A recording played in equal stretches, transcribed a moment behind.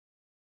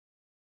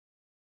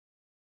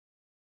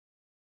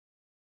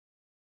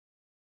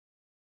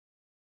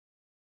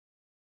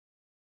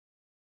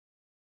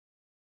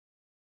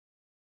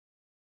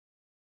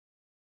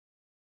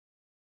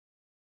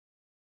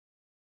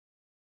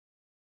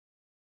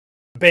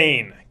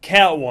Bane,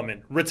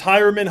 Catwoman,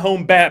 Retirement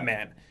Home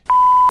Batman,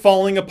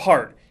 falling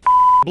apart,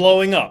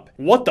 blowing up.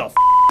 What the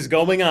is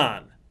going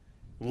on?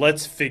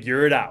 Let's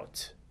figure it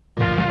out.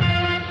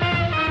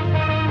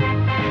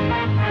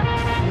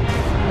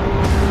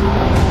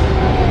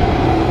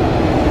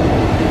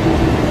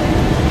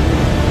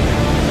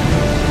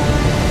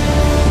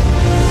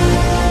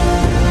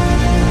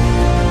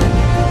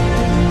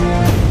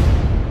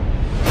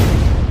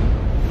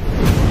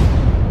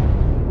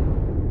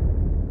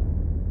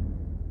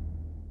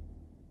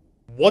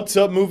 What's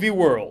up, movie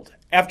world?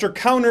 After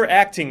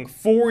counteracting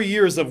 4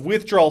 years of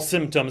withdrawal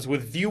symptoms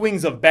with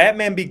viewings of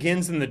Batman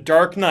Begins and The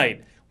Dark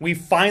Knight, we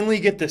finally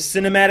get the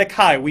cinematic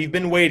high we've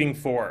been waiting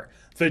for,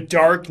 The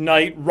Dark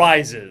Knight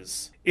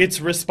Rises.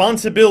 Its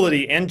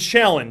responsibility and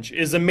challenge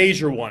is a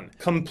major one.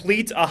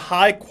 Complete a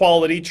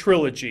high-quality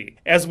trilogy.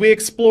 As we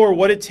explore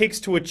what it takes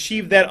to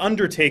achieve that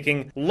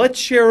undertaking, let's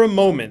share a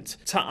moment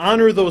to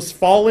honor those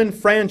fallen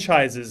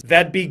franchises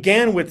that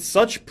began with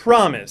such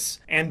promise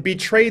and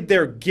betrayed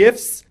their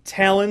gifts,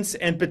 talents,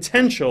 and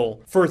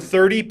potential for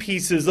 30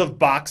 pieces of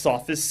box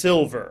office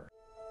silver.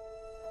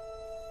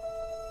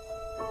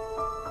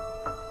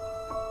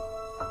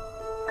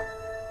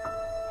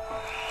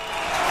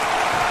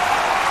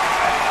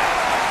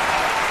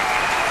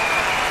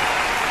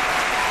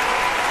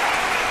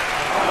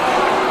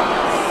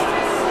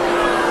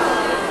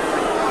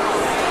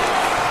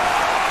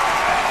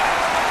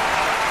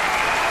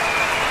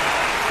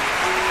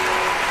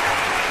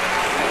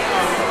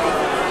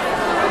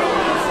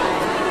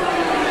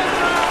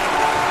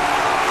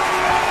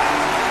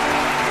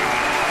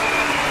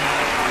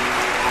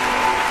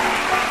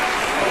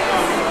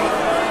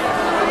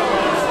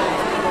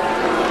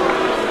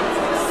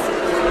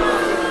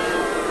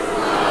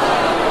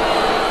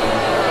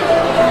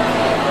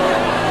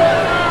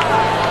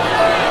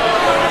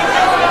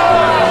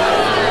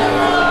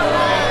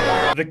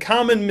 The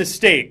common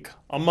mistake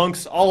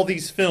amongst all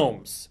these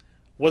films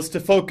was to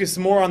focus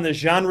more on the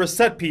genre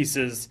set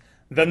pieces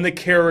than the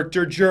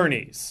character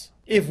journeys.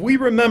 If we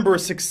remember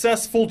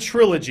successful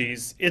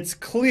trilogies, it's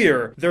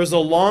clear there's a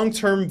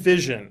long-term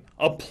vision,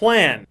 a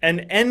plan,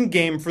 an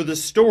endgame for the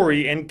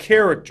story and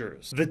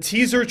characters. The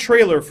teaser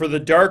trailer for The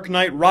Dark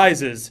Knight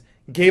Rises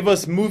gave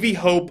us movie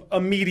hope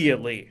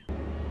immediately.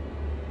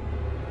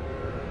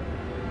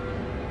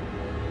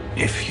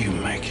 If you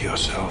make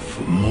yourself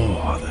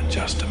more than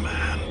just a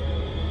man,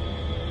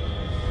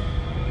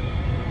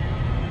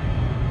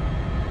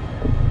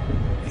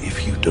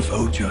 if you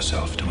devote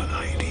yourself to an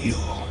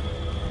ideal,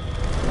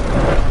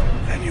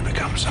 then you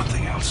become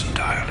something else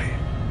entirely.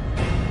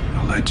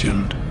 A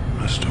legend,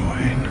 Mr.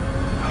 Wayne.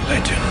 A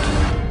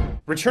legend.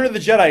 Return of the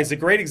Jedi is a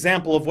great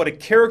example of what a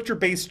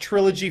character-based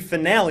trilogy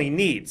finale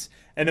needs,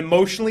 an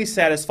emotionally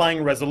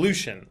satisfying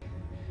resolution.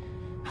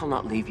 I'll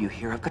not leave you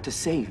here. I've got to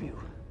save you.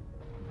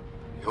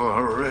 You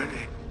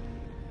already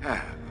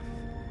have.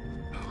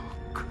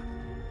 Look,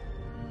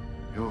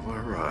 you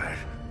were right.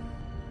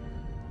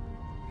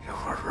 You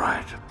were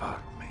right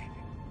about me.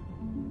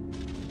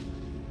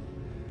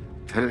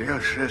 Tell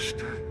your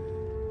sister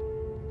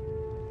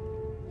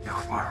you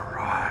were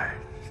right.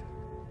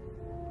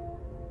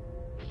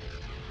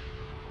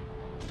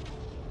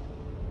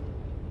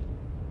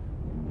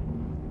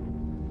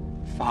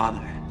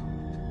 Father.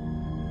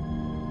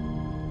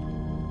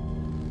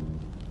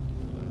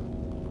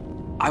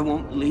 I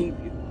won't leave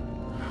you.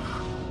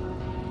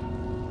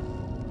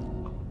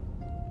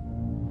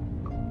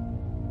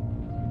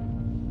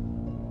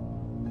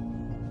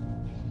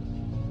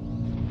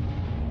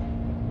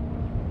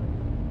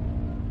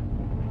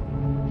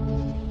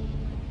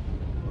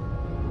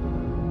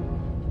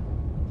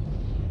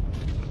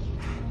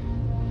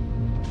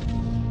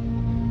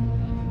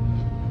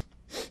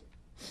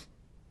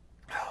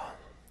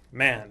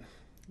 Man,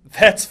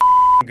 that's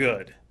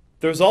good.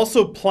 There's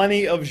also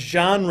plenty of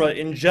genre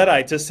in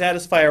Jedi to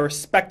satisfy our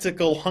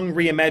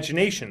spectacle-hungry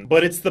imagination,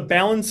 but it's the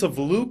balance of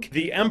Luke,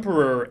 the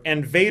Emperor,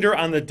 and Vader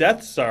on the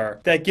Death Star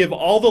that give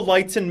all the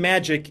lights and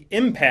magic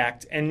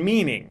impact and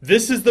meaning.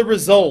 This is the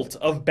result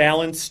of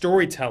balanced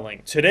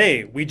storytelling.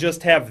 Today, we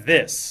just have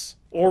this.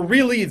 Or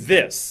really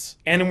this.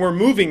 And we're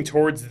moving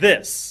towards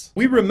this.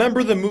 We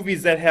remember the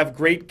movies that have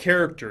great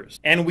characters,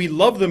 and we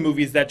love the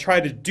movies that try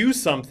to do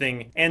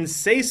something and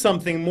say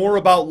something more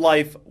about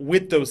life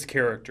with those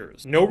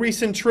characters. No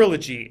recent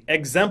trilogy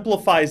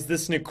exemplifies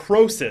this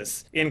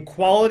necrosis in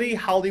quality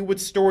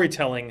Hollywood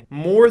storytelling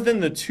more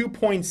than the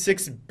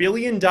 $2.6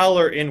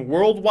 billion in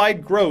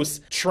worldwide gross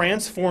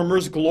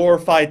Transformers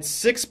glorified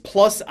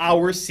 6+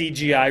 hour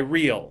CGI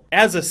reel.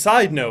 As a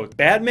side note,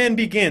 Batman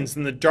Begins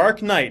and The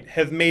Dark Knight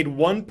have made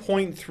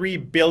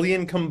 $1.3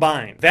 billion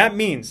combined. That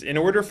means in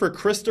order for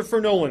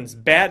Christopher Nolan's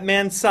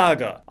Batman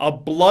saga, a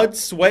blood,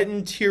 sweat,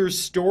 and tears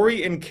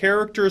story and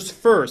characters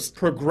first,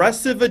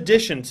 progressive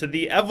addition to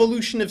the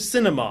evolution of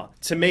cinema,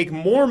 to make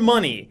more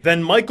money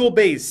than Michael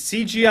Bay's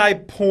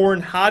CGI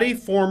porn hottie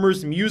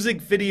formers music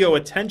video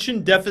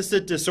attention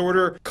deficit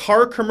disorder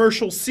car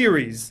commercial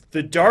series,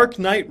 The Dark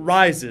Knight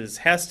Rises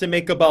has to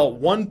make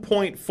about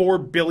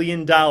 $1.4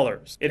 billion.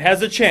 It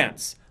has a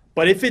chance,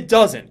 But if it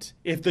doesn't,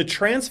 if the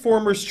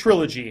Transformers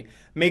trilogy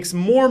makes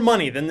more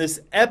money than this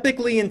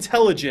epically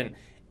intelligent,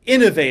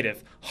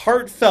 innovative,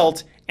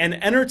 heartfelt,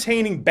 and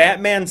entertaining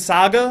Batman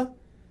saga,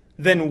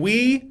 then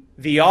we,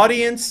 the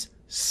audience,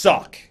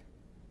 suck.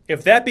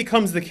 If that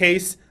becomes the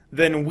case,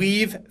 then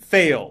we've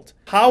failed.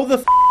 How the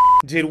f***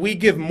 did we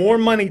give more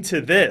money to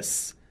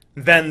this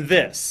than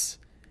this?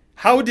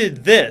 How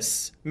did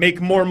this make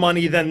more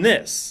money than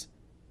this?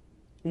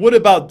 What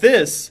about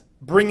this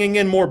bringing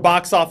in more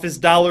box office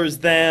dollars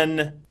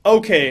than...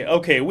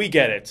 Okay, we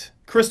get it.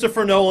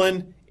 Christopher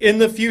Nolan, in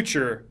the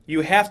future,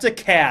 you have to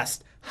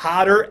cast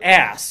hotter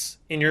ass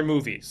in your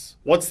movies.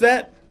 What's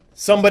that?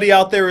 Somebody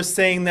out there is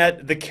saying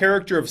that the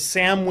character of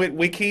Sam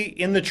Witwicky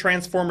in the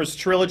Transformers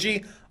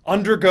trilogy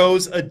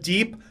undergoes a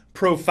deep,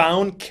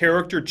 profound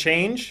character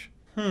change?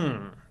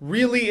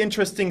 Really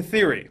interesting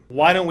theory.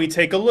 Why don't we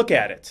take a look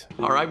at it?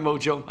 All right,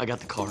 Mojo, I got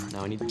the car.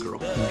 Now I need the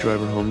girl. I'm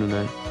driving home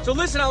tonight. So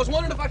listen, I was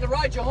wondering if I could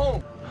ride you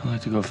home. I'd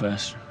like to go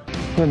faster.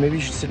 Well, maybe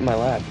you should sit in my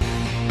lap.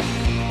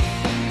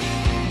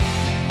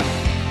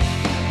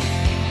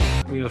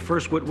 You're the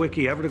first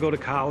Witwicky ever to go to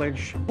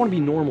college. I want to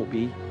be normal,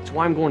 B. That's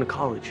why I'm going to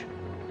college.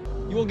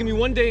 You won't give me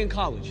one day in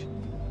college.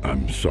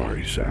 I'm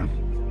sorry, Sam.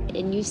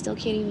 And you still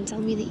can't even tell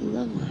me that you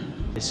love me.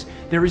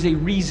 There is a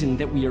reason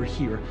that we are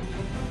here.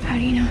 How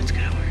do you know it's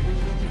gonna work?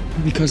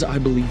 Because I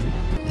believe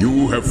it.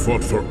 You have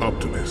fought for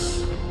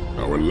Optimus,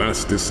 our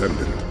last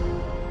descendant,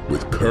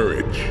 with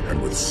courage and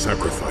with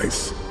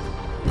sacrifice,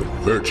 the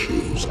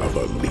virtues of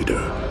a leader.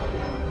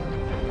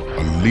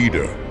 A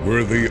leader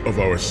worthy of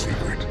our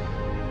secret.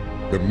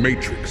 The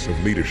matrix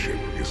of leadership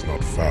is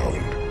not found,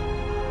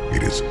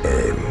 it is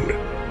earned.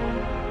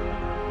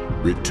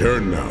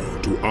 Return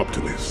now to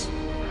Optimus.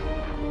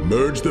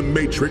 Merge the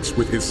matrix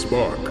with his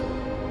spark.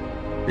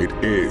 It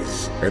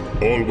is, and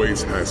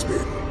always has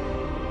been,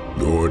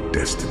 your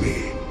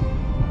destiny.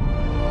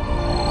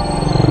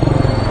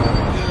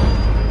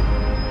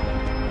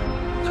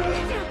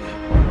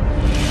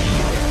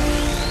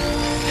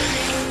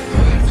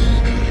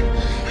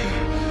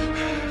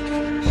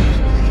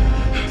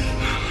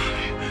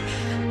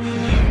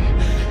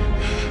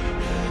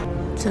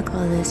 It took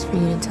all this for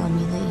you to tell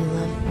me that you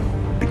love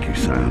me. Thank you,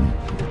 Sam,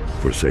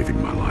 for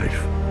saving my life.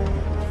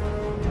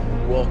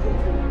 You're welcome.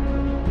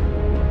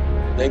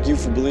 Thank you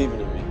for believing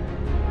in me.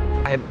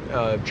 I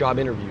had job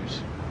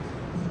interviews.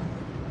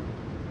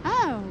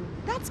 Oh,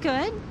 that's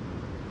good.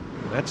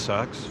 That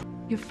sucks.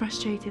 You're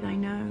frustrated, I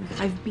know.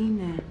 I've been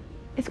there.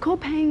 It's called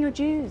paying your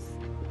dues.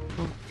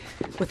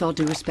 With all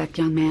due respect,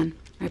 young man,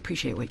 I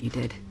appreciate what you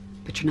did,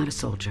 but you're not a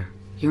soldier.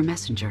 You're a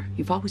messenger.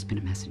 You've always been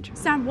a messenger.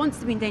 Sam wants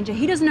to be in danger.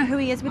 He doesn't know who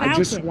he is without it. I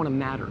just want to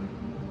matter.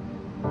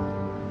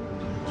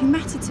 You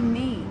matter to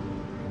me.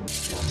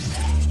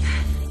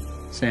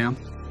 Sam,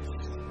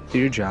 do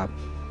your job.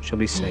 She'll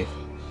be safe.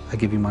 I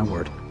give you my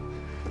word.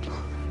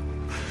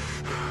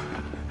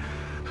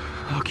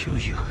 I'll kill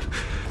you.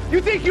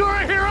 You think you're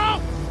a hero?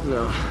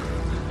 No.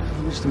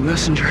 I'm just a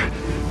messenger.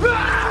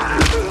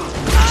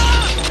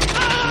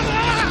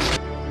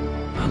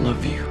 I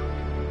love you.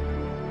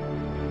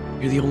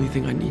 You're the only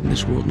thing I need in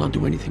this world, and I'll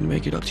do anything to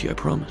make it up to you, I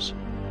promise.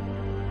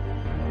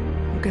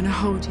 I'm gonna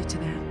hold you to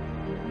that.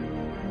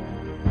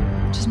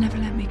 Just never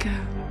let me go.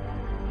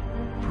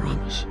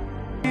 Promise.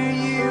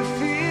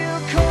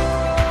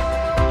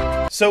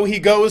 So he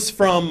goes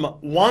from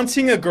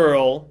wanting a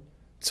girl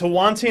to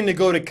wanting to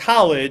go to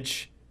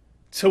college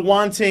to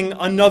wanting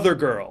another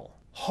girl.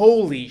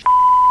 Holy shit.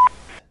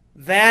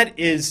 That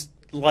is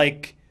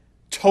like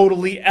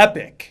totally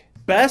epic.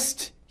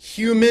 Best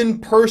human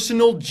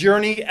personal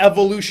journey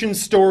evolution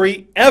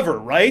story ever,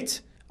 right?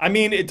 I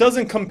mean, it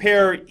doesn't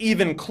compare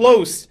even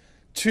close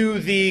to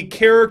the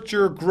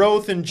character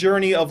growth and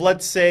journey of,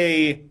 let's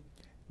say,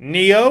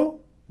 Neo.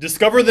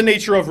 Discover the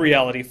nature of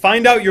reality,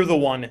 find out you're the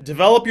one,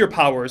 develop your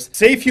powers,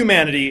 save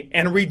humanity,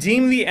 and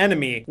redeem the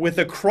enemy with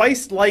a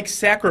Christ-like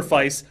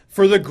sacrifice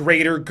for the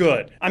greater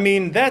good. I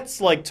mean, that's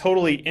like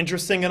totally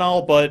interesting and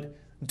all, but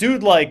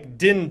dude like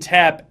didn't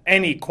tap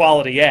any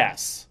quality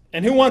ass.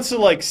 And who wants to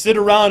like sit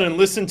around and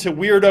listen to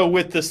weirdo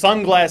with the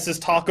sunglasses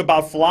talk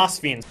about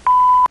philosophy and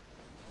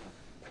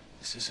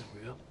This isn't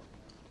real.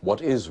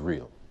 What is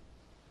real?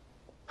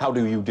 How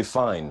do you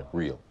define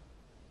real?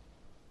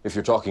 If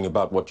you're talking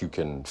about what you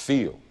can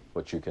feel,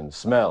 what you can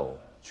smell,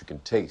 what you can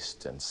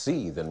taste and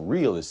see, then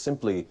real is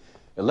simply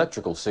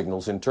electrical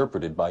signals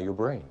interpreted by your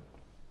brain.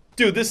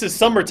 Dude, this is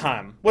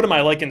summertime. What am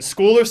I, like in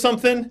school or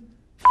something?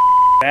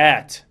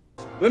 That.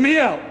 Let me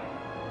out!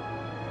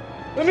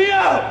 Let me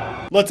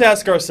out! Let's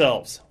ask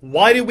ourselves,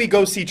 why did we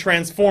go see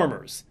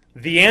Transformers?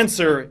 The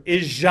answer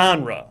is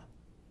genre.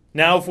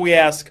 Now if we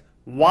ask,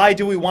 why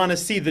do we want to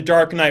see The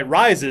Dark Knight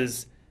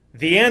Rises?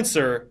 The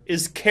answer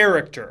is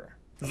character.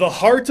 The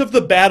heart of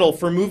the battle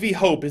for movie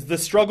hope is the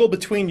struggle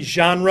between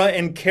genre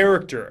and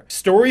character.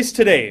 Stories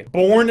today,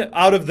 born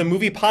out of the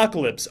movie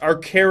apocalypse, are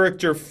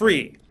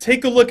character-free.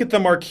 Take a look at the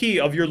marquee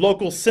of your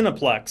local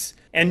Cineplex,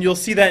 and you'll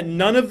see that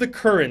none of the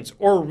current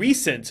or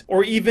recent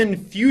or even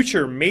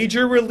future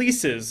major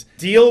releases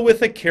deal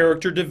with a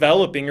character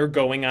developing or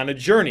going on a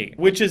journey,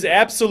 which is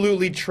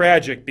absolutely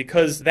tragic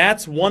because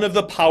that's one of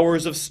the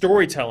powers of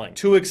storytelling,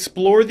 to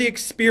explore the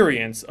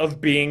experience of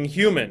being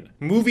human.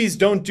 Movies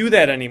don't do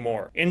that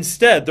anymore.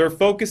 Instead, they're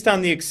focused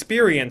on the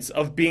experience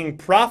of being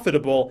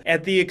profitable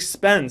at the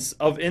expense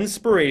of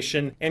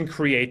inspiration and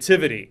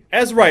creativity.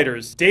 As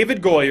writers,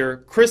 David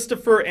Goyer,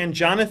 Christopher, and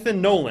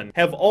Jonathan Nolan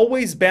have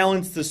always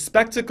balanced the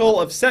spectacle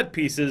of set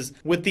pieces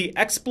with the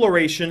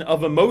exploration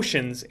of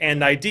emotions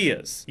and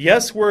ideas.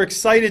 Yes, we're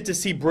excited to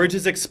see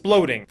bridges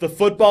exploding, the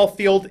football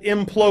field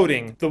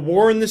imploding, the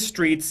war in the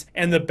streets,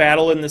 and the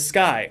battle in the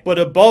sky. But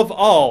above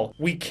all,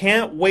 we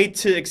can't wait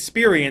to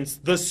experience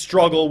the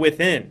struggle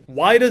within.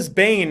 Why does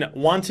Bane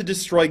want to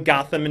destroy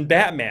Gotham and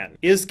Batman?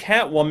 Is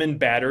Catwoman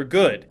bad or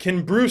good?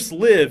 Can Bruce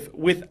live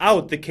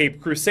without the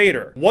Caped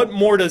Crusader? What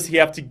more does he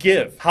have to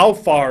give? How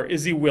far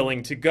is he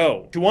willing to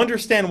go? To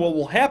understand what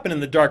will happen in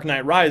The Dark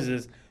Knight Rises,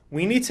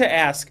 we need to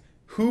ask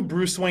who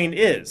Bruce Wayne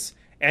is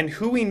and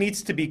who he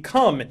needs to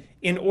become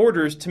in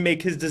order to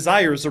make his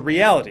desires a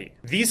reality.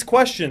 These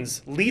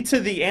questions lead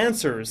to the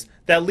answers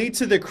that lead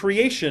to the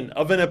creation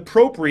of an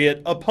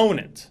appropriate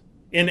opponent.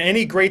 In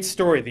any great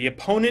story, the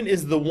opponent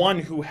is the one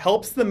who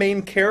helps the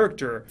main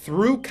character,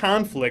 through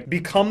conflict,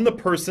 become the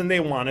person they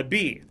want to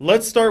be.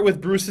 Let's start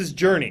with Bruce's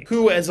journey,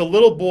 who as a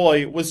little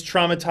boy was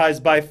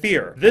traumatized by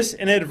fear. This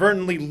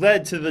inadvertently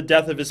led to the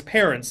death of his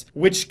parents,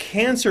 which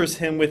cancers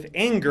him with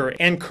anger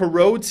and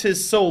corrodes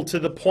his soul to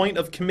the point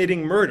of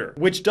committing murder,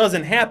 which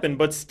doesn't happen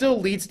but still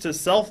leads to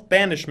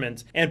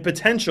self-banishment and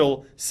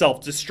potential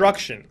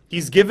self-destruction.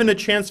 He's given a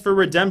chance for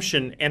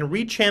redemption and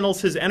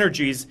rechannels his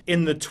energies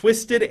in the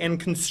twisted and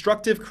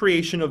constructive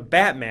creation of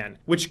Batman,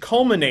 which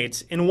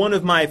culminates in one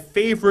of my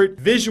favorite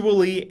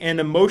visually and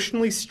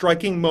emotionally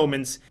striking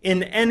moments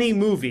in any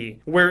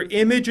movie, where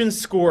image and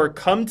score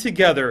come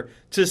together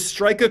to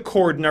strike a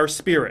chord in our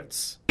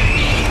spirits.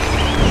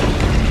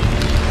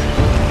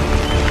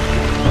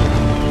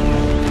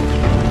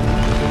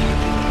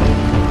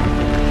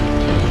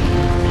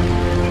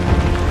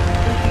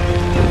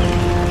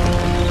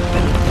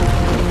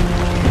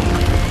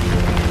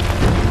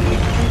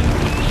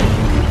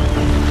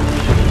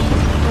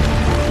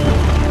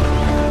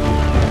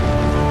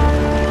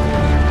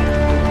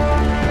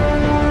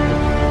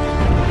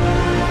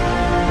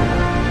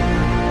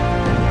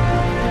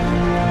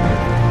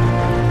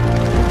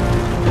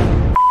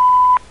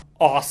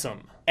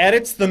 Awesome. At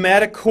its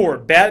thematic core,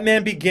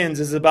 Batman Begins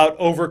is about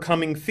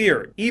overcoming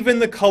fear. Even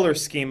the color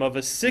scheme of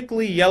a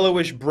sickly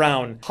yellowish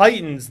brown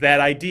heightens that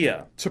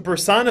idea. To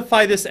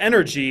personify this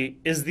energy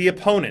is the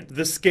opponent,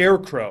 the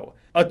Scarecrow,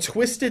 a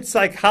twisted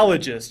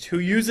psychologist who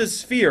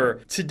uses fear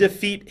to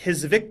defeat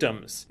his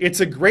victims. It's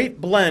a great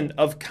blend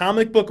of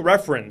comic book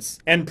reference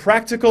and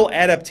practical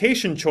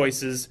adaptation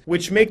choices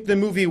which make the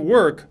movie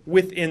work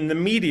within the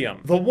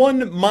medium. The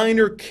one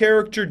minor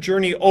character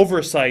journey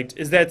oversight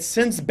is that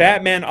since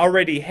Batman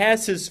already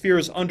has his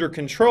fears under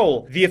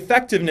control, the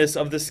effectiveness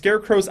of the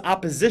Scarecrow's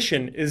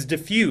opposition is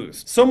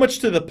diffused, so much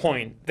to the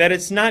point that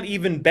it's not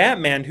even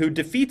Batman who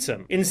defeats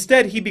him.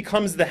 Instead, he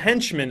becomes the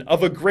henchman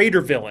of a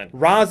greater villain,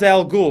 Ra's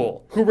al Ghul,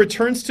 who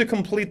returns to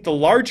complete the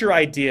larger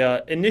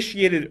idea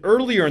initiated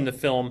earlier in the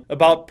film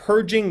about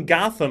purging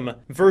Gotham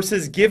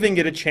versus giving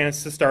it a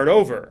chance to start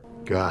over.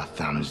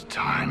 Gotham's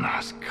time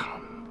has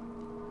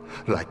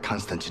come. Like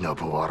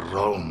Constantinople or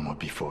Rome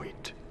before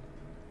it,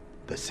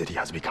 the city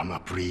has become a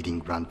breeding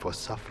ground for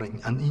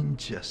suffering and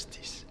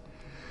injustice.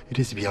 It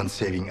is beyond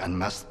saving and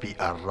must be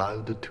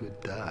allowed to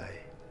die.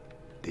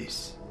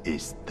 This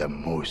is the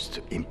most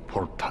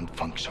important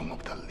function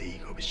of the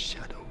League of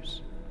Shadows.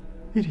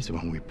 It is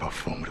one we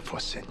performed for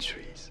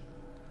centuries.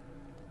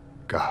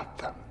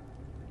 Gotham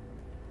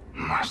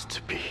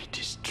must be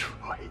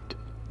destroyed.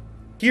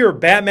 Here,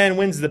 Batman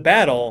wins the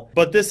battle,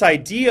 but this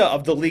idea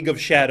of the League of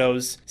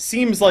Shadows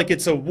seems like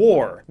it's a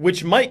war,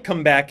 which might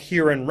come back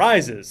here in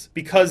Rises,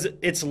 because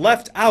it's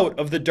left out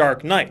of The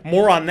Dark Knight.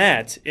 More on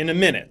that in a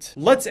minute.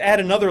 Let's add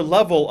another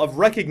level of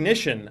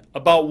recognition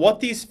about what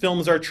these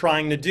films are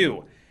trying to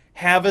do.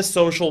 Have a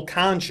social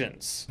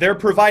conscience. They're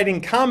providing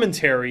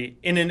commentary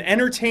in an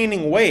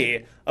entertaining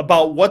way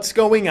about what's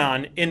going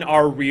on in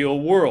our real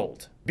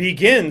world.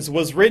 Begins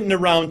was written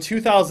around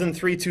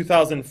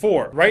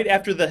 2003-2004, right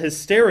after the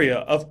hysteria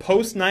of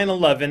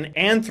post-9/11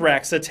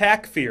 anthrax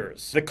attack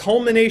fears. The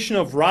culmination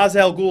of Ra's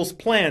al Ghul's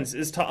plans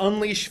is to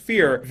unleash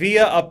fear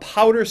via a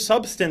powder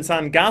substance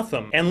on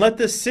Gotham and let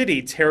the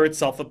city tear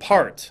itself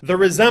apart. The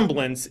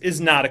resemblance is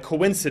not a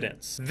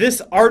coincidence.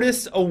 This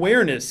artist's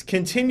awareness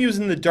continues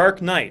in The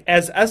Dark Knight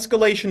as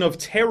escalation of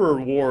terror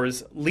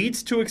wars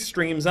leads to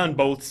extremes on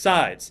both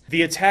sides.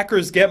 The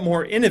attackers get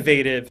more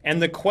innovative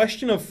and the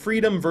question of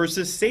freedom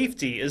versus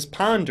safety is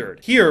pondered.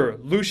 Here,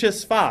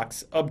 Lucius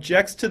Fox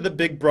objects to the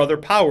Big Brother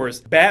powers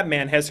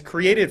Batman has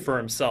created for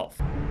himself.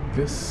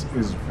 This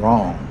is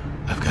wrong.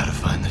 I've got to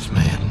find this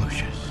man,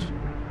 Lucius.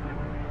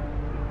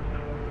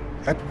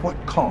 At what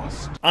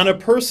cost? On a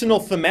personal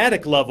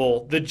thematic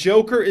level, the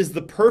Joker is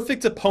the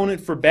perfect opponent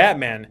for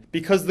Batman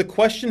because the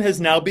question has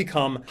now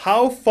become,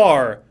 how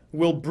far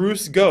will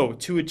Bruce go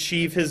to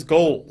achieve his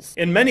goals?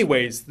 In many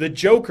ways, the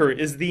Joker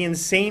is the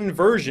insane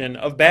version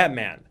of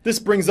Batman. This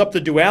brings up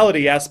the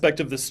duality aspect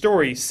of the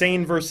story,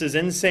 sane versus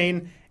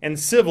insane, and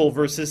civil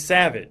versus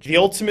savage. The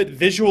ultimate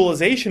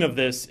visualization of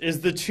this is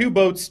the two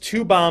boats,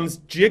 two bombs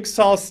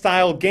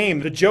jigsaw-style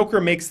game the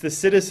Joker makes the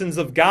citizens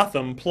of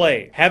Gotham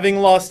play. Having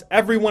lost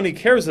everyone he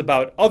cares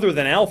about other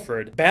than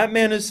Alfred,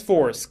 Batman is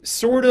forced,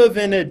 sort of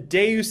in a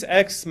deus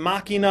ex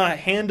machina,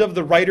 hand of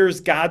the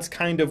writer's gods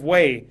kind of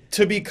way,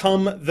 to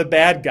become the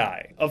bad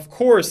guy. Of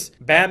course,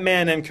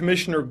 Batman and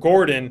Commissioner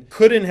Gordon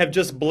couldn't have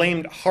just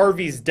blamed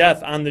Harvey's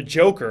death on the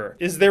Joker.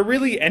 Is there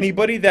really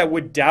anybody that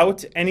would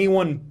doubt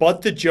anyone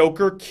but the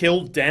Joker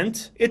killed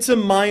Dent? It's a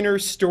minor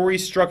story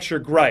structure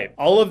gripe.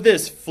 All of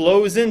this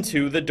flows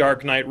into The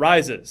Dark Knight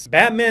Rises.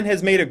 Batman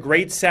has made a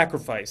great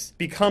sacrifice,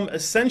 become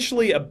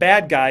essentially a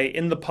bad guy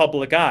in the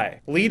public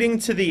eye, leading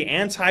to the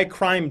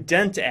Anti-Crime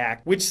Dent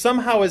Act, which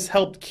somehow has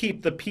helped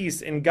keep the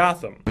peace in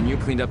Gotham. When you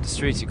cleaned up the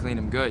streets, you cleaned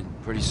them good.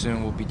 Pretty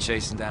soon we'll be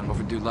chasing down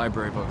overdue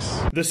library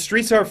books. The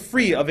streets are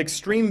free of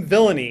extreme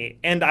villainy,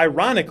 and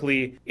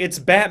ironically, it's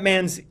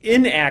Batman's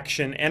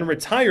inaction and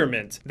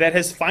retirement that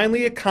has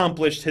finally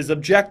accomplished his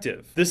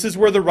objective. This is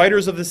where the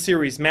writers of the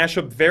series mash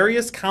up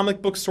various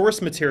comic book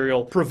source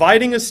material,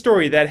 providing a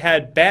story that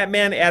had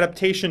Batman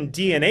adaptation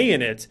DNA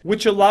in it,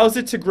 which allows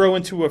it to grow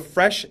into a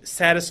fresh,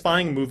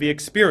 satisfying movie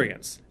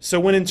experience. So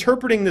when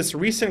interpreting this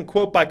recent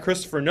quote by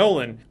Christopher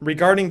Nolan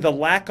regarding the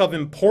lack of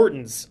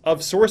importance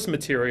of source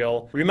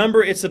material,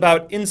 remember it's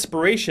about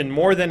inspiration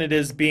more than it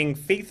is being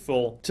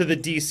faithful to the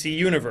DC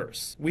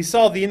universe. We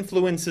saw the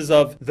influences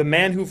of The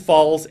Man Who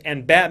Falls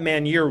and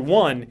Batman Year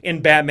One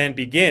in Batman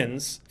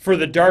Begins. For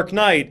The Dark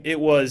Knight, it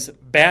was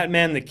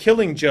Batman the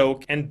Killing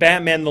Joke and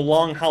Batman the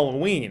Long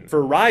Halloween.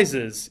 For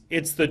Rises,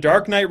 it's The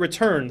Dark Knight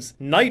Returns,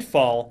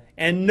 Nightfall,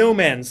 and No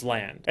Man's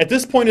Land. At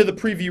this point of the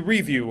preview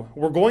review,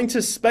 we're going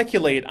to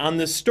speculate on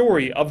the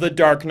story of The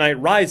Dark Knight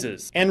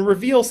Rises and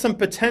reveal some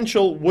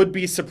potential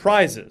would-be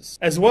surprises,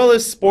 as well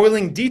as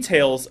spoiling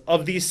details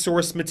of these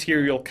source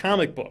material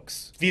comic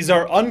books. These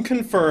are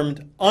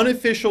unconfirmed,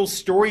 unofficial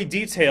story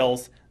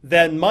details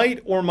that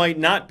might or might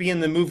not be in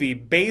the movie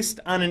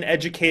based on an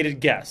educated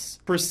guess.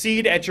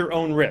 Proceed at your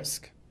own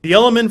risk. The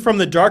element from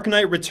The Dark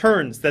Knight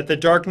Returns that The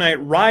Dark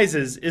Knight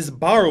Rises is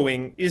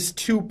borrowing is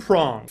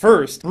two-pronged.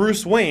 First,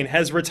 Bruce Wayne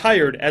has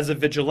retired as a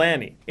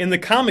vigilante. In the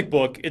comic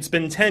book, it's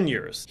been 10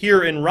 years.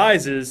 Here in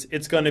Rises,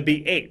 it's going to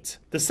be 8.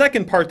 The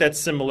second part that's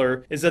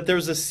similar is that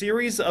there's a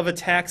series of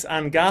attacks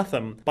on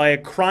Gotham by a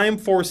crime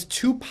force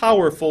too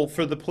powerful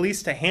for the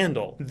police to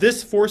handle.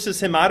 This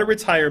forces him out of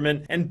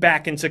retirement and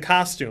back into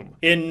costume.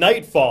 In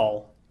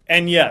Nightfall,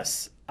 and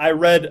yes, I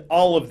read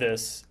all of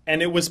this,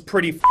 and it was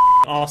pretty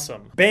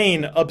awesome.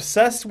 Bane,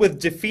 obsessed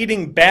with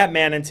defeating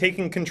Batman and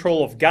taking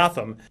control of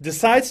Gotham,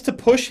 decides to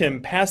push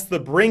him past the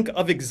brink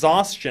of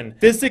exhaustion,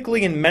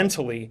 physically and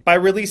mentally, by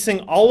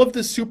releasing all of the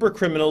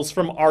supercriminals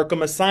from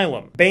Arkham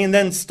Asylum. Bane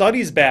then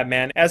studies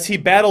Batman as he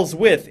battles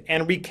with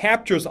and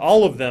recaptures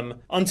all of them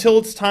until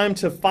it's time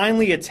to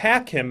finally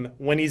attack him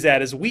when he's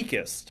at his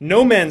weakest.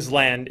 No Man's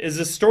Land is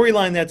a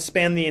storyline that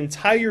spanned the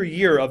entire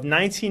year of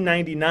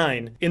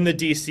 1999 in the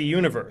DC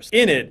universe.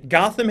 In it,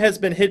 Gotham has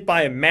been hit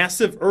by a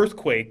massive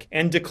earthquake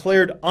and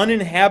declared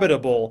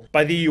uninhabitable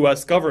by the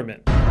US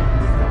government.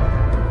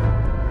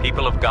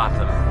 People of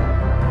Gotham,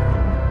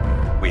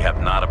 we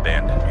have not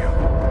abandoned you.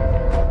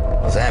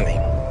 What does that mean?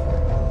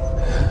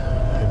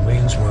 It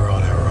means we're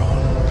on our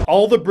own.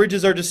 All the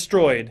bridges are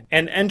destroyed,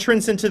 and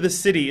entrance into the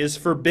city is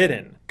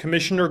forbidden.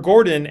 Commissioner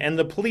Gordon and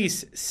the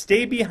police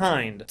stay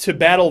behind to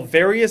battle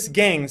various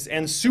gangs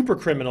and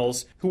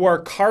supercriminals who are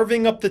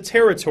carving up the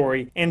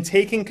territory and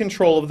taking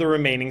control of the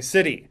remaining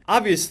city.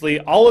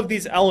 Obviously, all of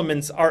these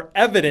elements are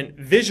evident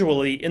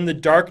visually in the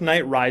Dark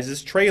Knight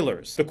Rises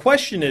trailers. The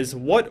question is,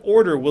 what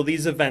order will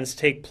these events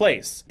take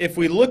place? If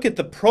we look at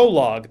the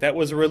prologue that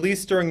was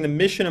released during the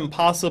Mission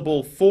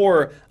Impossible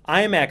 4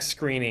 IMAX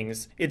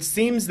screenings, it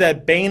seems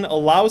that Bane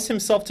allows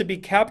himself to be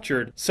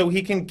captured so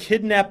he can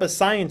kidnap a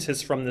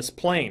scientist from this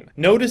plane.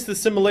 Notice the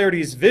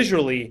similarities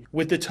visually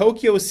with the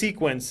Tokyo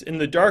sequence in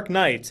The Dark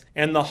Knight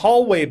and the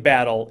hallway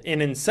battle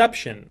in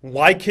Inception.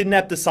 Why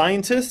kidnap the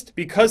scientist?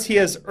 Because he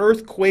has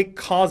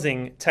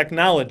earthquake-causing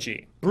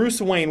technology.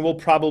 Bruce Wayne will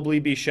probably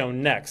be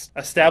shown next,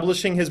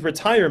 establishing his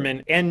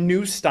retirement and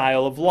new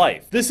style of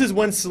life. This is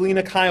when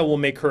Selina Kyle will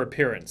make her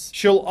appearance.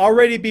 She'll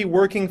already be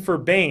working for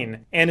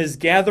Bane and is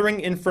gathering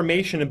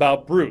information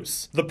about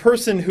Bruce, the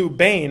person who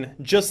Bane,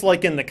 just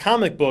like in the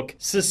comic book,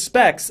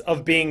 suspects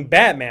of being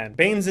Batman.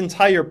 Bane's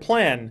entire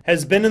plan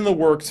has been in the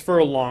works for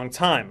a long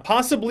time,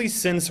 possibly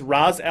since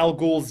Ra's al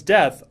Ghul's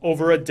death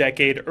over a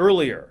decade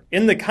earlier.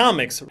 In the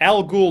comics,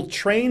 Al Ghul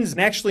trains and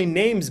actually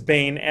names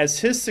Bane as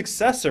his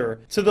successor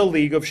to the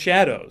League of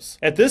Shadows.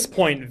 At this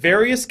point,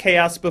 various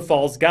chaos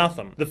befalls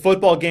Gotham. The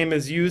football game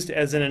is used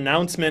as an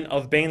announcement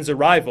of Bane's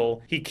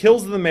arrival. He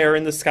kills the mayor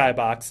in the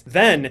skybox.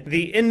 Then,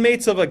 the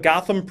inmates of a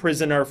Gotham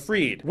prison are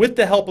freed, with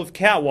the help of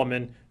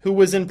Catwoman, who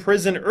was in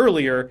prison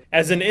earlier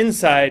as an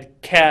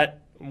inside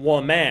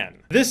Catwoman.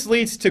 This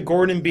leads to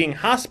Gordon being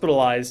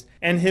hospitalized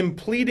and him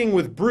pleading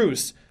with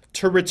Bruce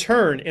to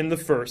return in the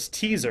first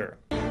teaser.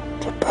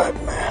 The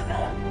Batman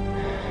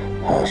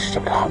has to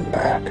come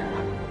back.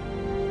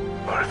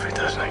 What if he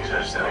doesn't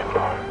exist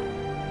anymore?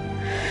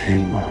 He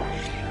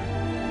must.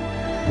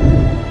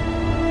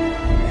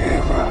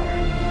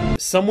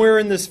 Somewhere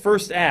in this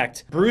first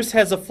act, Bruce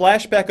has a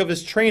flashback of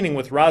his training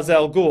with Ra's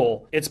al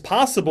Ghul. It's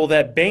possible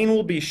that Bane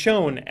will be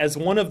shown as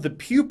one of the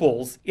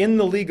pupils in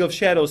the League of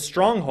Shadows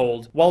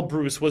stronghold while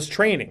Bruce was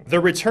training.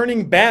 The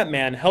returning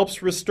Batman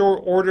helps restore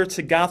order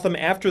to Gotham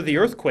after the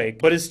earthquake,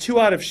 but is too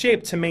out of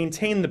shape to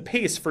maintain the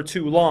pace for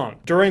too long.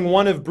 During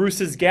one of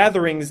Bruce's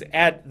gatherings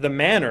at the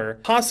manor,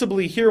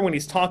 possibly here when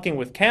he's talking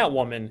with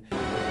Catwoman, you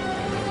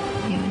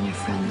and your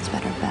friends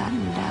better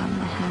batten down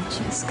the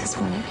hatches, because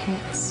when it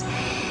hits,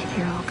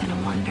 you're all gonna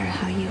wonder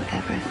how you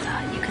ever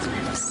thought you could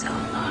live so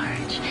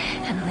large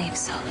and leave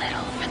so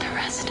little for the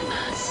rest of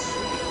us.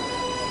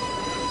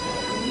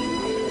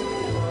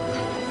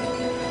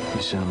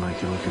 You sound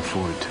like you're looking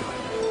forward to it.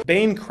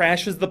 Bane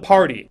crashes the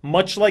party,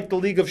 much like the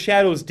League of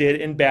Shadows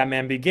did in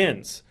Batman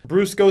Begins.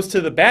 Bruce goes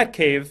to the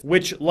Batcave,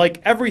 which,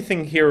 like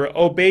everything here,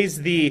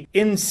 obeys the,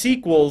 in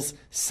sequels,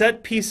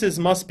 set pieces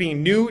must be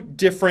new,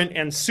 different,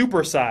 and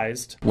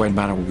supersized. Wayne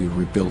Manor will be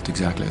rebuilt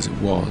exactly as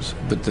it was,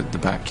 but the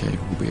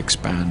Batcave will be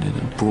expanded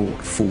and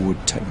brought forward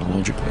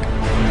technologically.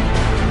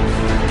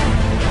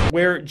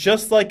 Where,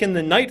 just like in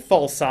the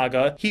Nightfall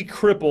saga, he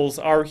cripples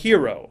our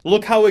hero.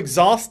 Look how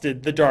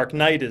exhausted the Dark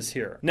Knight is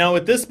here. Now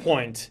at this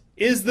point,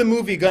 is the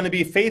movie going to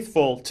be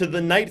faithful to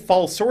the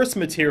Nightfall source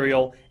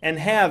material and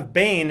have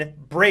Bane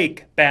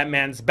break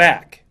Batman's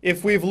back?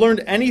 If we've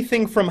learned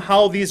anything from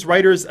how these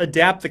writers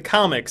adapt the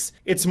comics,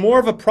 it's more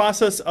of a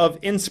process of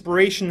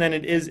inspiration than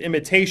it is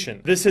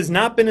imitation. This has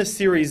not been a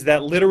series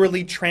that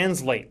literally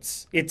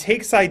translates. It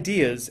takes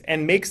ideas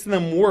and makes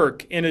them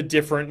work in a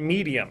different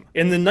medium.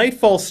 In the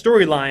Nightfall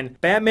storyline,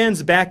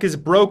 Batman's back is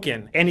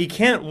broken and he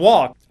can't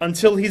walk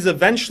until he's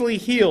eventually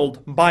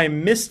healed by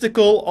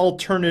mystical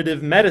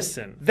alternative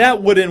medicine.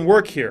 That wouldn't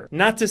work here.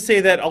 Not to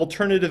say that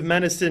alternative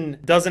medicine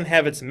doesn't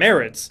have its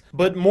merits,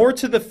 but more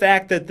to the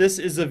fact that this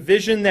is a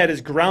vision that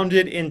is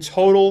grounded in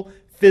total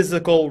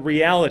physical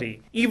reality.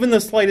 Even the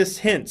slightest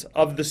hint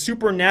of the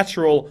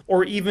supernatural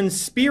or even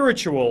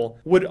spiritual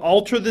would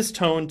alter this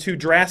tone too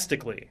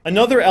drastically.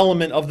 Another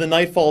element of the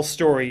Nightfall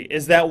story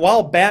is that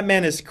while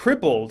Batman is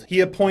crippled,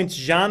 he appoints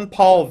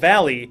Jean-Paul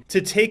Valley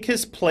to take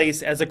his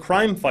place as a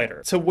crime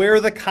fighter, to wear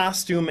the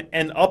costume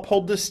and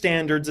uphold the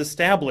standards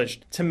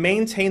established to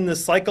maintain the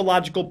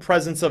psychological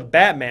presence of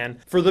Batman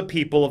for the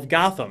people of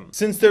Gotham.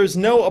 Since there's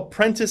no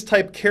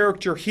apprentice-type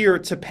character here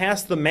to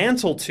pass the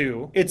mantle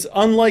to, it's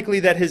unlikely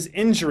that his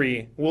injury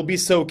will be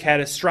so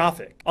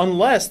catastrophic,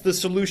 unless the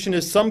solution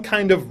is some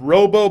kind of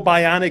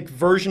robo-bionic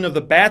version of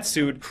the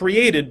Batsuit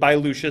created by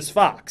Lucius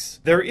Fox.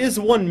 There is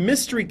one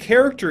mystery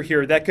character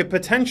here that could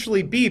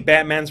potentially be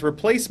Batman's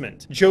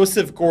replacement,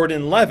 Joseph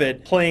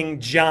Gordon-Levitt playing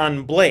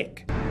John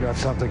Blake. You have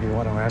something you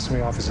want to ask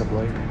me, Officer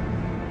Blake?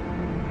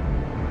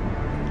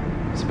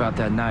 It's about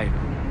that night,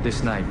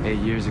 this night, 8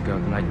 years ago,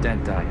 the night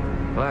Dent died.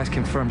 The last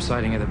confirmed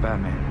sighting of the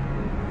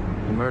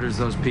Batman. He murders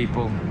those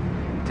people,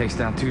 takes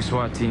down 2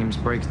 SWAT teams,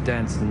 breaks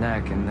Dent's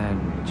neck, and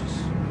then just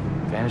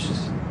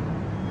vanishes.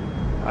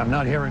 I'm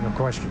not hearing a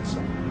question,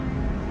 sir.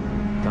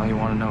 Don't you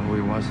want to know who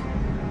he was?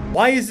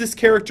 Why is this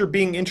character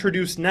being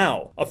introduced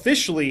now?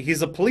 Officially,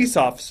 he's a police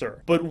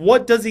officer, but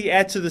what does he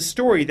add to the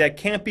story that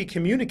can't be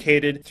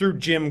communicated through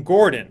Jim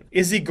Gordon?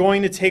 Is he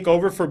going to take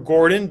over for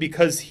Gordon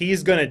because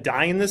he's going to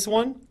die in this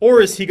one?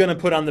 Or is he going to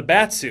put on the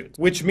Batsuit,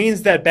 which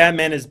means that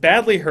Batman is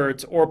badly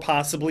hurt or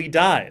possibly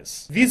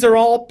dies? These are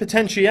all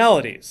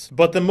potentialities,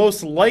 but the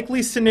most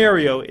likely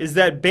scenario is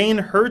that Bane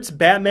hurts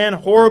Batman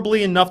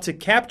horribly enough to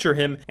capture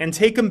him and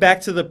take him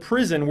back to the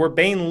prison where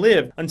Bane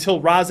lived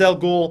until Ra's al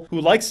Ghul, who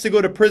likes to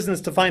go to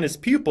prisons to find his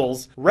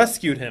pupils,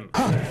 rescued him.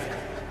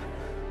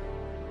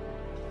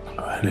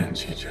 Why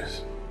didn't you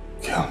just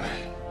kill me?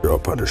 Your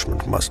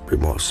punishment must be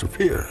more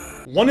severe.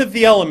 One of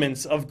the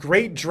elements of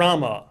great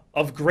drama,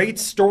 of great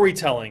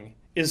storytelling,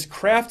 is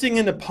crafting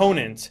an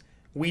opponent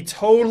we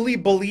totally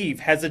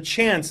believe has a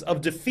chance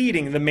of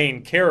defeating the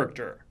main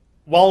character.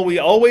 While we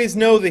always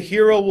know the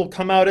hero will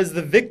come out as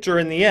the victor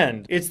in the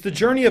end, it's the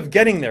journey of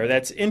getting there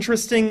that's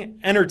interesting,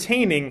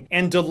 entertaining,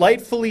 and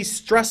delightfully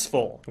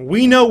stressful.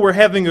 We know we're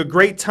having a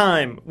great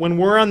time when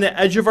we're on the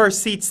edge of our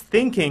seats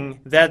thinking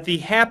that the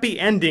happy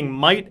ending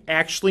might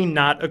actually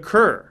not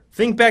occur.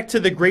 Think back to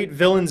the great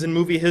villains in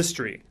movie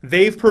history.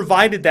 They've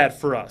provided that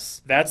for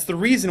us. That's the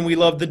reason we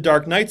love The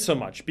Dark Knight so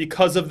much,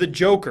 because of the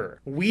Joker.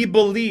 We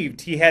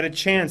believed he had a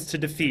chance to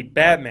defeat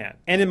Batman.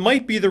 And it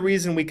might be the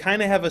reason we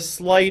kind of have a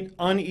slight,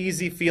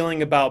 uneasy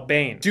feeling about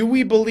Bane. Do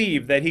we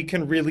believe that he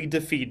can really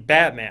defeat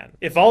Batman?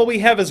 If all we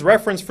have as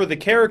reference for the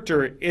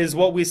character is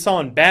what we saw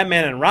in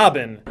Batman and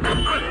Robin,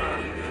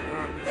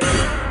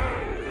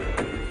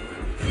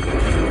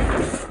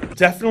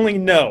 definitely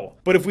no.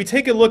 But if we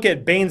take a look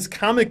at Bane's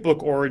comic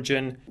book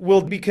origin,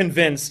 we'll be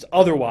convinced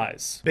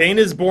otherwise. Bane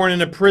is born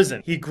in a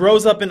prison. He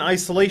grows up in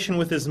isolation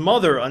with his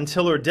mother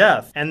until her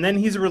death, and then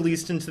he's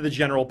released into the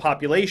general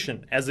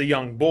population as a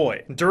young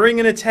boy. During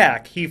an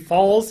attack, he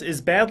falls, is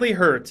badly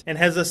hurt, and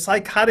has a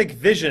psychotic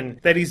vision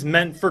that he's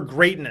meant for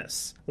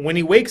greatness. When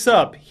he wakes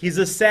up, he's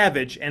a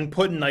savage and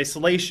put in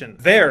isolation.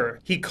 There,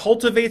 he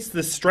cultivates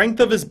the strength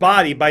of his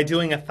body by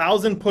doing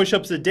 1,000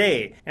 push-ups a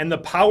day, and the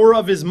power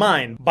of his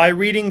mind by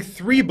reading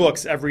 3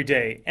 books every day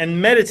and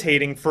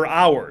meditating for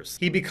hours.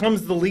 He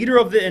becomes the leader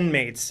of the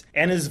inmates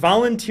and is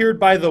volunteered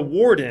by the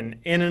warden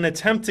in an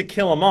attempt to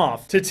kill him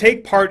off to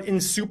take part in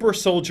super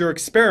soldier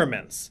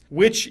experiments,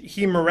 which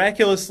he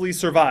miraculously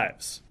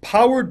survives.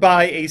 Powered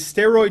by a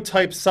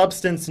steroid-type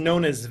substance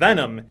known as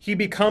venom, he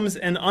becomes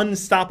an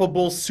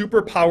unstoppable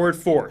super-powered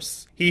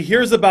force. He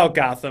hears about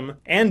Gotham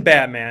and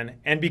Batman,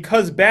 and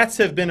because bats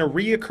have been a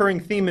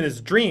reoccurring theme in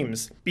his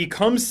dreams,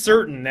 becomes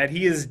certain that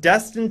he is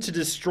destined to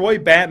destroy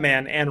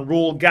Batman and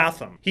rule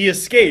Gotham. He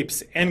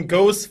escapes and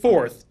goes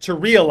forth to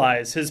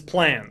realize his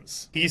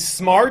plans. He's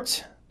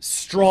smart,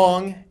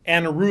 strong,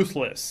 and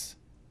ruthless.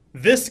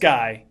 This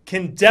guy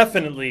can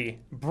definitely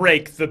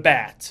break the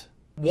bat.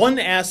 One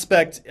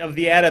aspect of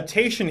the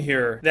adaptation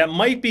here that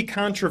might be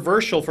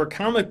controversial for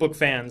comic book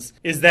fans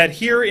is that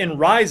here in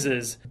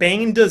Rises,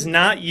 Bane does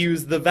not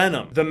use the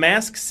venom. The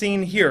mask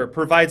seen here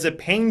provides a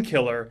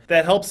painkiller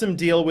that helps him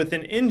deal with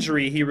an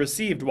injury he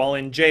received while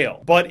in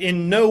jail, but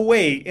in no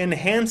way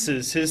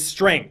enhances his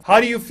strength. How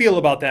do you feel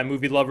about that,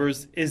 movie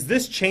lovers? Is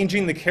this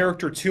changing the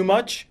character too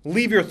much?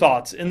 Leave your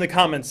thoughts in the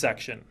comments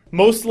section.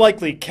 Most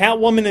likely,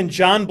 Catwoman and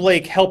John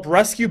Blake help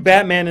rescue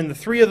Batman, and the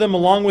 3 of them,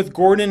 along with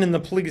Gordon and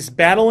the police,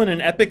 battle in an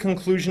epic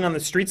conclusion on the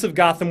streets of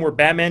Gotham where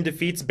Batman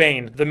defeats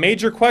Bane. The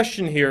major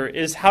question here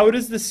is, how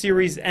does the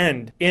series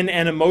end in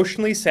an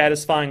emotionally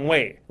satisfying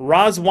way?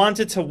 Ra's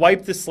wanted to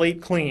wipe the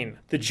slate clean.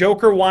 The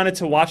Joker wanted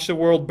to watch the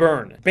world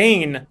burn.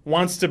 Bane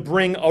wants to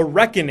bring a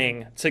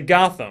reckoning to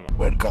Gotham.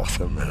 When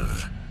Gotham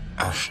is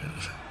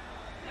ashes,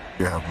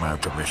 you have my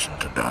permission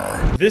to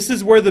die. This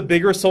is where the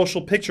bigger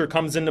social picture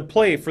comes into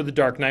play for The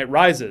Dark Knight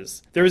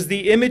Rises. There's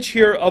the image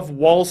here of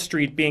Wall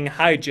Street being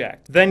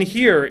hijacked. Then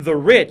here, the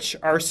rich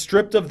are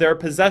stripped of their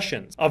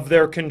possessions, of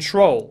their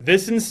control.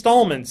 This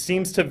installment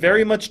seems to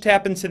very much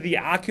tap into the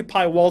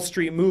Occupy Wall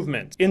Street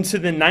movement, into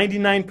the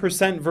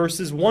 99%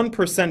 versus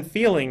 1%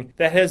 feeling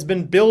that has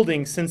been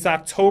building since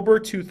October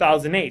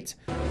 2008.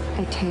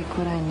 I take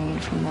what I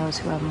need from those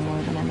who have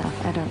more than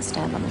enough. I don't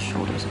stand on the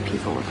shoulders of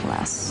people with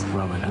less.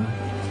 Robin, huh?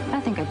 I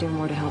think I do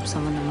more to help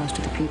someone than most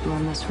of the people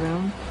in this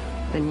room.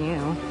 Than you.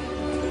 I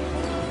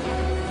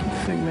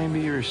think maybe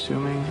you're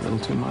assuming a little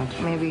too much.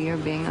 Maybe you're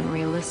being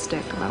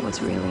unrealistic about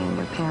what's really in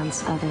your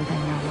pants other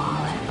than your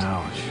wallet.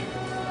 Ouch.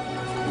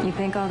 You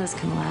think all this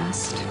can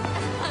last?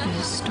 There's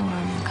a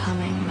storm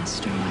coming,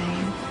 Mr.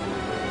 Wayne.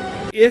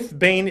 If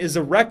Bane is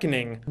a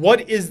reckoning,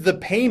 what is the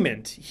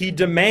payment he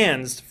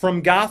demands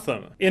from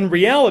Gotham? In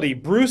reality,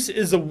 Bruce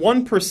is a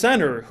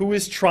 1%er who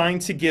is trying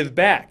to give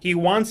back. He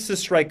wants to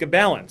strike a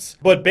balance.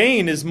 But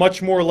Bane is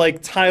much more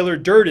like Tyler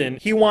Durden.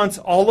 He wants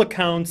all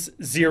accounts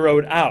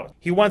zeroed out.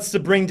 He wants to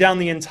bring down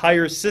the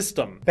entire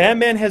system.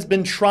 Batman has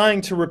been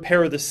trying to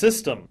repair the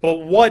system, but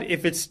what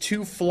if it's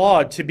too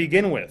flawed to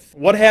begin with?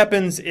 What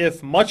happens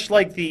if, much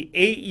like the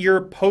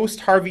 8-year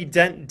post-Harvey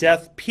Dent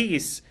death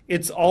piece,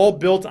 it's all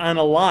built on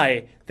a lie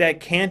that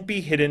can't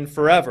be hidden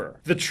forever?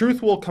 The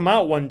truth will come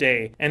out one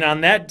day, and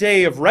on that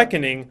day of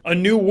reckoning, a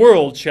new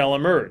world shall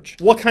emerge.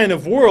 What kind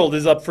of world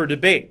is up for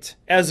debate?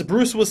 As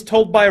Bruce was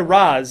told by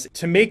Ra's,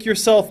 to make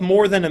yourself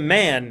more than a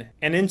man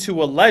and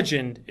into a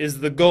legend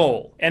is the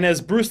goal. And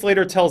as Bruce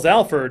later tells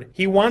Alfred,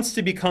 he wants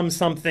to become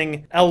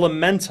something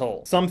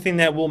elemental, something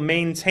that will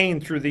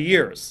maintain through the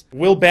years.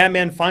 Will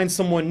Batman find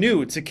someone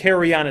new to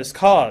carry on his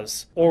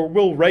cause? Or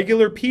will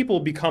regular people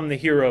become the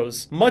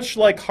heroes, much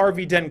like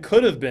Harvey Dent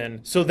could have been,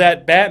 so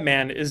that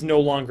Batman is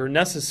no longer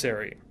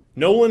necessary?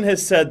 Nolan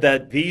has said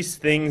that these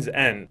things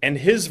end, and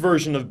his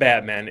version of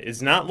Batman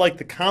is not like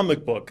the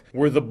comic book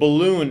where the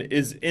balloon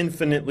is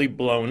infinitely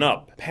blown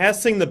up.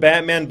 Passing the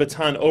Batman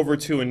baton over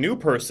to a new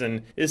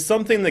person is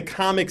something the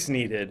comics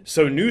needed,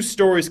 so new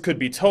stories could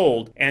be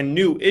told and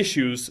new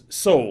issues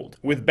sold.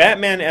 With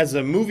Batman as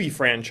a movie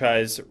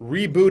franchise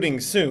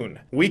rebooting soon,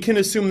 we can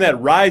assume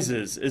that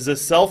Rises is a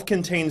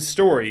self-contained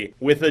story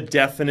with a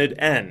definite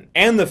end,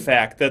 and the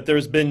fact that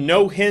there's been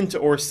no hint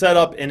or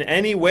setup in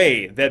any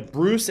way that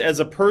Bruce as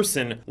a person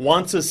person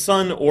wants a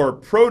son or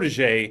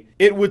protege,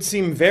 it would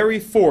seem very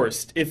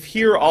forced if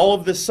here all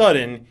of the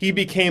sudden he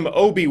became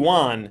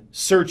Obi-Wan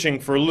searching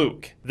for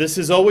Luke. This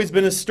has always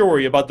been a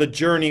story about the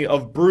journey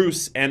of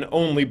Bruce and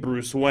only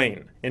Bruce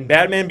Wayne. In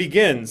Batman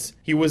Begins,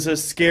 he was a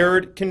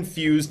scared,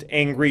 confused,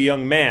 angry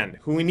young man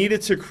who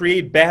needed to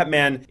create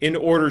Batman in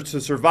order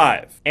to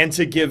survive and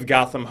to give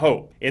Gotham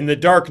hope. In The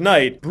Dark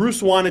Knight,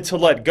 Bruce wanted to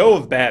let go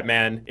of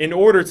Batman in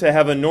order to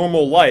have a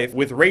normal life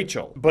with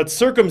Rachel, but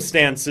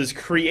circumstances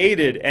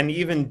created an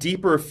even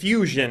deeper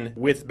fusion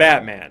with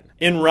Batman.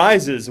 In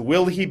Rises,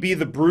 will he be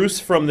the Bruce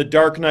from The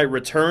Dark Knight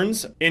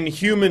Returns, in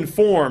human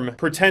form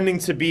pretending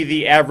to be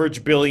the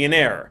average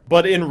billionaire,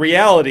 but in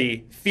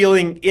reality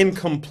feeling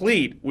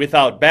incomplete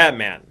without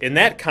Batman? In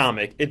that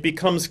comic, it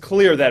becomes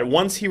clear that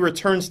once he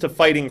returns to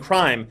fighting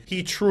crime,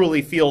 he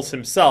truly feels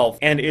himself,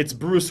 and it's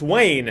Bruce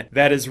Wayne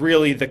that is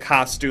really the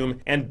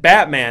costume, and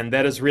Batman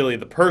that is really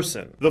the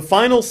person. The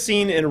final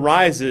scene in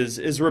Rises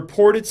is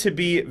reported to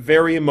be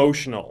very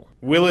emotional.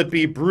 Will it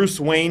be Bruce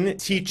Wayne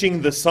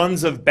teaching the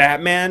sons of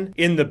Batman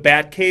in the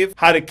Batcave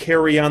how to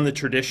carry on the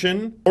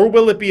tradition? Or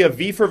will it be a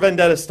V for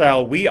Vendetta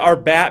style "We are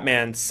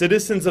Batman,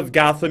 citizens of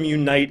Gotham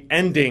unite"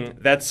 ending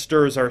that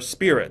stirs our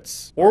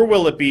spirits? Or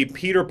will it be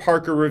Peter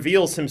Parker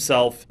reveals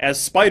himself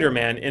as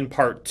Spider-Man in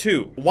Part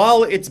 2?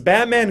 While it's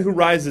Batman who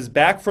rises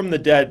back from the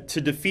dead to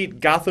defeat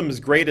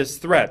Gotham's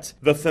greatest threat,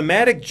 the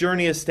thematic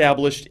journey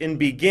established in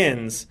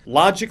Begins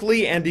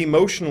logically and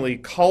emotionally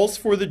calls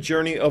for the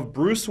journey of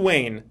Bruce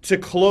Wayne to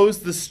close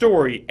the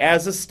story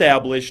as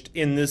established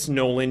in this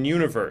Nolan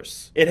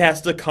universe. It has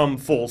to come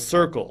full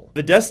circle.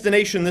 The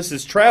destination this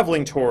is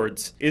traveling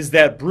towards is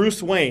that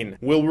Bruce Wayne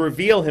will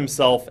reveal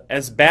himself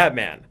as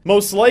Batman,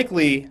 most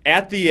likely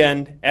at the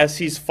end as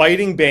he's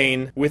fighting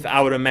Bane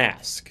without a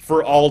mask,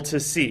 for all to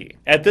see.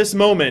 At this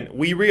moment,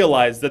 we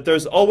realize that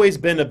there's always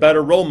been a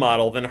better role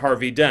model than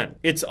Harvey Dent.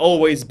 It's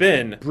always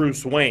been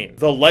Bruce Wayne.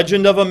 The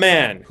legend of a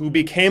man who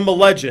became a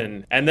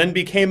legend and then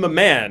became a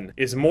man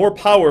is more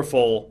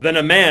powerful than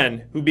a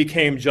man who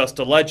became just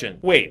a legend.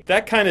 Wait,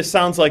 that kind of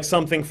sounds like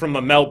something from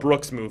a Mel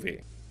Brooks movie.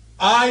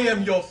 I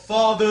am your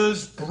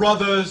father's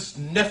brother's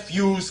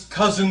nephew's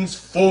cousin's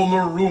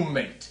former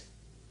roommate.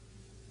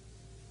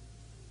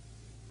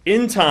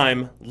 In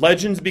time,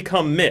 legends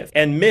become myth,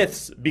 and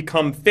myths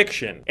become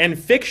fiction, and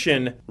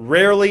fiction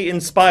rarely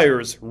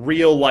inspires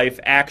real-life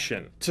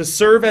action. To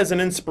serve as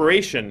an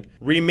inspiration,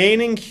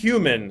 remaining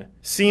human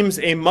seems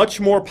a much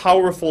more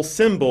powerful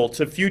symbol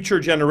to future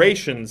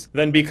generations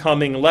than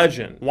becoming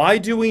legend. Why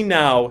do we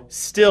now,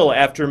 still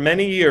after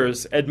many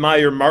years,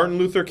 admire Martin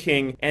Luther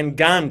King and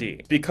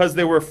Gandhi? Because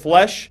they were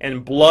flesh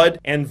and blood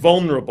and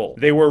vulnerable.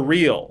 They were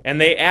real, and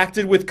they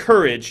acted with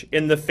courage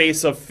in the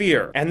face of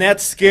fear. And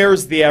that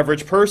scares the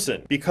average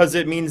person, because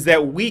it means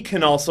that we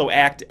can also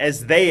act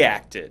as they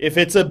acted. If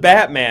it's a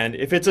Batman,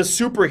 if it's a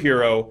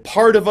superhero,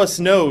 part of us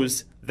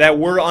knows that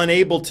we're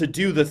unable to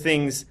do the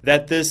things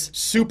that this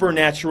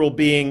supernatural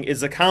being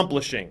is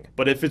accomplishing.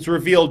 But if it's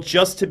revealed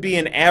just to be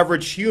an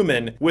average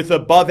human with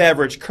above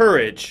average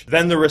courage,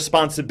 then the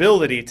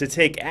responsibility to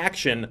take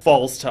action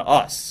falls to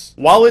us.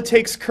 While it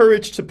takes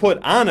courage to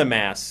put on a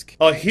mask,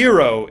 a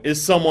hero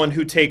is someone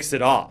who takes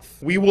it off.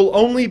 We will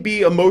only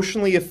be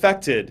emotionally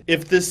affected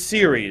if this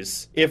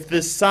series, if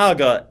this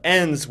saga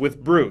ends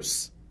with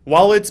Bruce.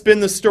 While it's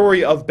been the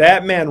story of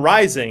Batman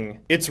rising,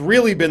 it's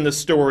really been the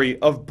story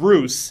of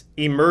Bruce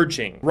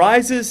emerging.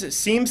 Rises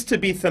seems to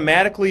be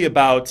thematically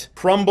about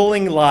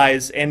crumbling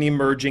lies and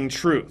emerging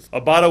truth,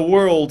 about a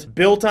world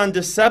built on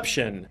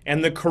deception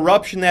and the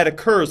corruption that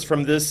occurs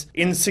from this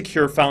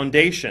insecure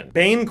foundation.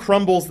 Bane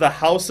crumbles the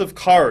house of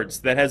cards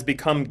that has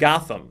become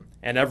Gotham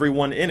and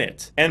everyone in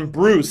it. And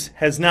Bruce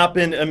has not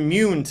been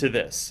immune to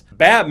this.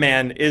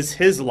 Batman is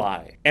his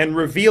lie, and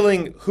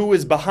revealing who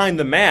is behind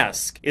the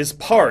mask is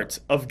part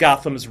of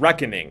Gotham's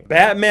reckoning.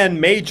 Batman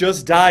may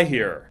just die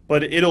here,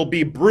 but it'll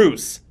be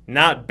Bruce,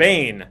 not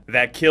Bane,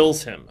 that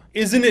kills him.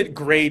 Isn't it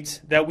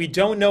great that we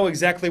don't know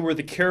exactly where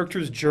the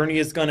character's journey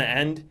is gonna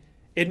end?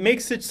 It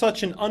makes it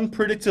such an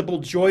unpredictable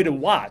joy to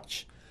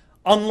watch.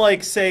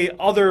 Unlike, say,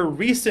 other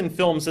recent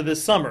films of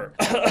this summer.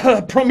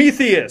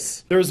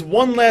 Prometheus! There's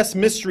one last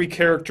mystery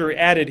character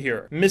added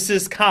here,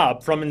 Mrs.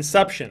 Cobb from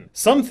Inception.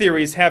 Some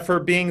theories have her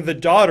being the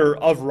daughter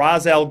of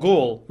Ra's al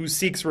Ghul, who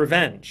seeks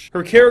revenge.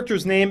 Her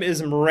character's name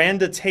is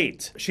Miranda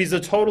Tate. She's a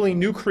totally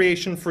new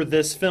creation for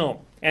this film,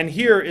 and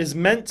here is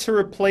meant to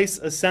replace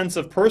a sense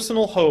of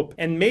personal hope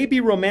and maybe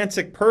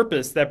romantic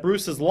purpose that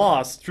Bruce has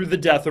lost through the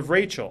death of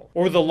Rachel.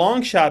 Or the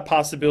long shot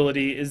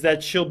possibility is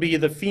that she'll be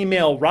the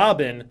female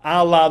Robin,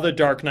 a la The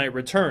Dark Knight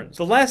Returns.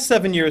 The last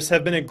 7 years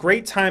have been a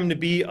great time to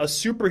be a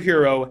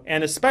superhero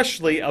and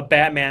especially a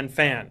Batman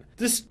fan.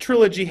 This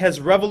trilogy has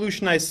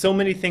revolutionized so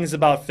many things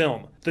about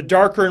film. The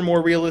darker and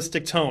more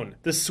realistic tone,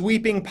 the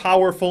sweeping,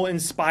 powerful,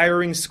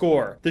 inspiring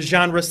score, the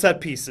genre set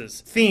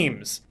pieces,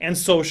 themes, and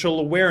social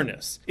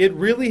awareness. It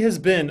really has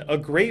been a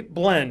great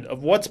blend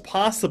of what's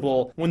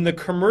possible when the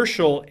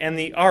commercial and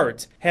the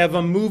art have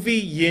a movie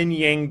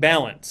yin-yang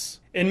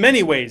balance. In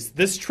many ways,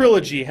 this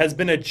trilogy has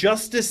been a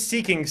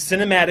justice-seeking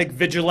cinematic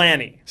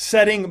vigilante,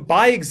 setting,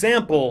 by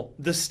example,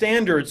 the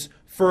standards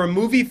for a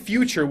movie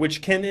future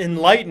which can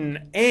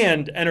enlighten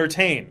and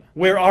entertain,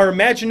 where our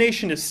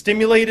imagination is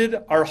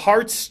stimulated, our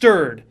hearts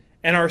stirred,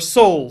 and our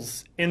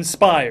souls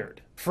inspired.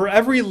 For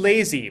every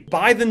lazy,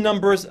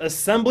 by-the-numbers,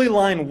 assembly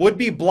line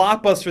would-be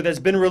blockbuster that's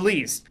been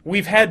released,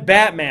 we've had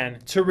Batman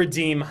to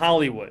redeem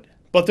Hollywood.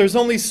 But there's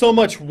only so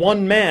much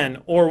one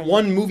man or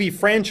one movie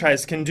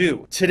franchise can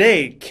do.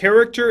 Today,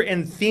 character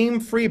and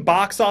theme-free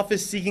box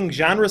office-seeking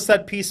genre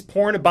set-piece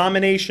porn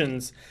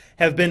abominations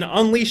have been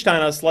unleashed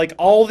on us like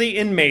all the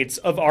inmates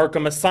of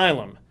Arkham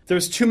Asylum.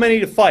 There's too many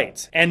to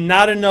fight, and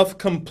not enough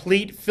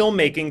complete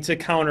filmmaking to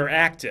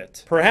counteract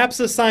it. Perhaps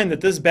a sign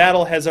that this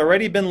battle has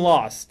already been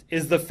lost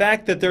is the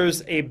fact that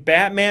there's a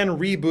Batman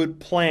reboot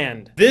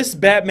planned. This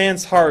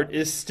Batman's heart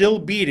is still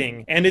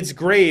beating, and its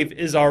grave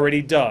is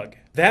already dug.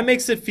 That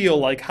makes it feel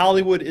like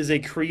Hollywood is a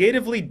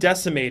creatively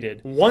decimated,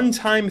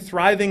 one-time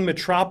thriving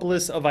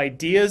metropolis of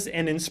ideas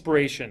and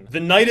inspiration. The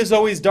night is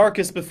always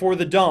darkest before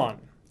the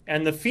dawn,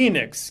 and the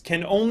phoenix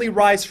can only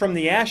rise from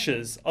the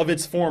ashes of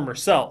its former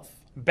self.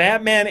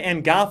 Batman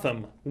and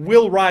Gotham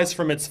will rise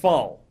from its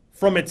fall,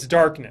 from its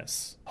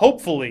darkness.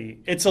 Hopefully,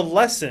 it's a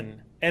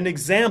lesson, an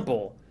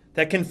example,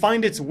 that can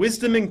find its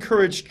wisdom and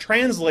courage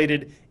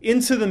translated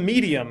into the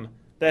medium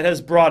that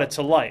has brought it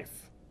to life.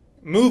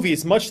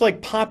 Movies, much like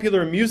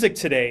popular music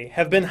today,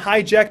 have been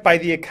hijacked by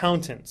the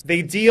accountants.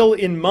 They deal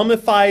in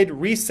mummified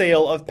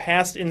resale of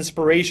past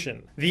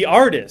inspiration. The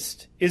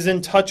artist is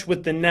in touch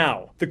with the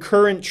now, the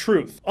current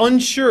truth,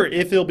 unsure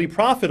if it'll be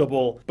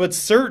profitable, but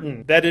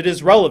certain that it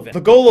is relevant.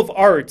 The goal of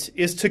art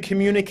is to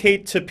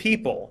communicate to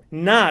people,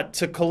 not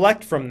to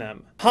collect from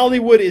them.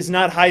 Hollywood is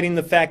not hiding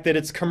the fact that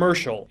it's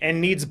commercial and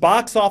needs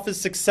box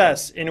office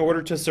success in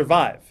order to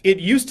survive. It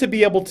used to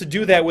be able to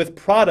do that with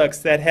products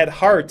that had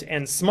heart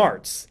and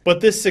smarts,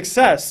 but this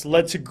success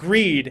led to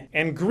greed,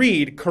 and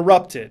greed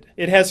corrupted.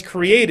 It has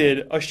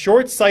created a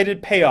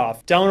short-sighted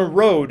payoff down a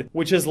road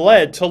which has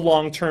led to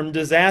long-term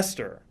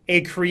disaster.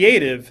 A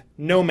creative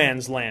no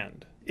man's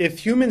land.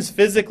 If humans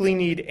physically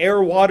need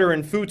air, water,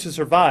 and food to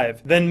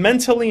survive, then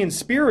mentally and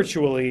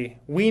spiritually,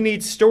 we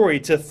need story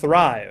to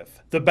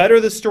thrive. The better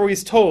the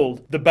story's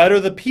told, the better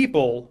the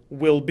people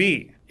will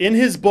be. In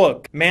his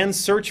book, Man's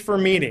Search for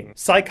Meaning,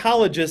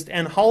 psychologist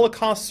and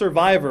Holocaust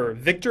survivor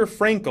Viktor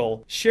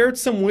Frankl shared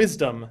some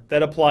wisdom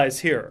that applies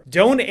here.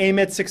 Don't aim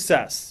at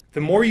success.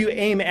 The more you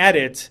aim at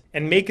it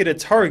and make it a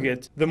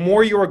target, the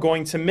more you are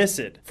going to miss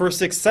it. For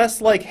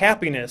success, like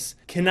happiness,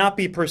 cannot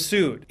be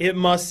pursued. It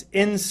must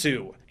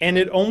ensue. And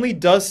it only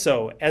does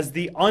so as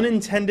the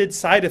unintended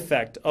side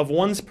effect of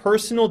one's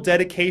personal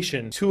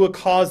dedication to a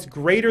cause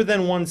greater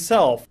than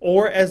oneself,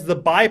 or as the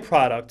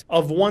byproduct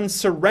of one's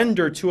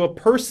surrender to a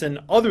person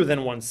other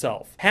than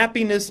oneself.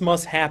 Happiness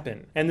must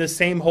happen, and the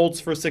same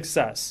holds for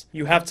success.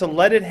 You have to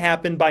let it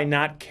happen by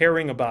not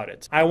caring about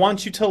it. I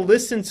want you to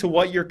listen to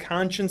what your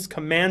conscience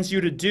commands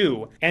you to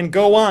do, and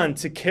go on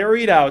to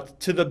carry it out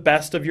to the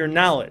best of your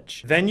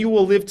knowledge. Then you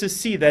will live to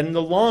see that in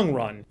the long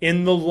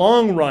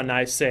run,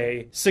 I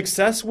say,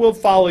 success will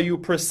follow you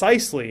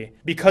precisely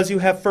because you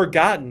have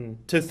forgotten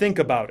to think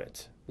about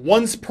it.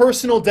 One's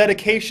personal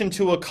dedication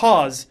to a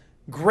cause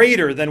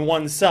greater than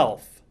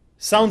oneself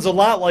sounds a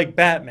lot like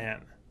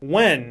Batman.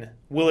 When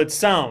will it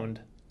sound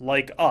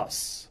like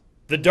us?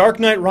 The Dark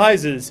Knight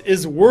Rises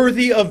is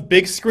worthy of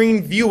big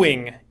screen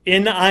viewing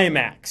in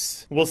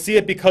IMAX. We'll see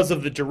it because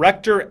of the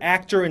director,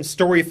 actor, and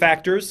story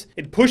factors.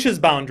 It pushes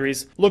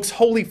boundaries, looks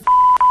wholly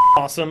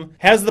awesome,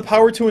 has the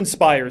power to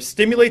inspire,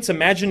 stimulates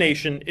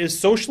imagination, is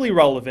socially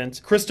relevant.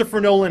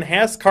 Christopher Nolan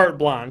has carte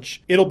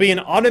blanche. It'll be an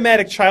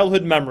automatic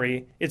childhood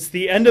memory. It's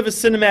the end of a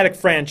cinematic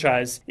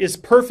franchise. Is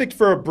perfect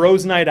for a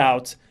bros night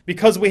out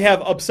because we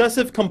have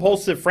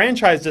obsessive-compulsive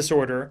franchise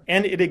disorder,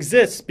 and it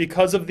exists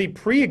because of the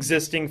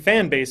pre-existing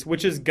fan base,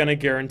 which is gonna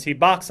guarantee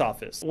box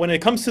office. When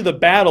it comes to the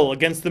battle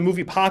against the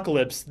movie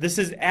apocalypse, this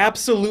is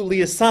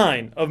absolutely a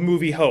sign of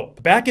movie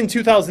hope. Back in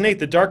 2008,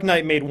 The Dark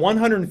Knight made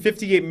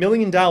 $158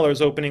 million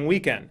opening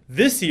weekend.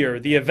 This year,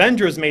 The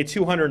Avengers made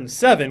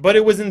 $207, but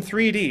it was in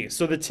 3D,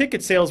 so the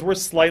ticket sales were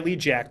slightly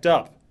jacked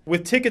up.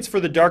 With tickets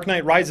for The Dark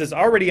Knight Rises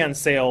already on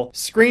sale,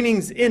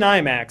 screenings in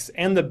IMAX,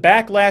 and the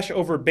backlash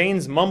over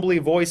Bane's mumbly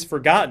voice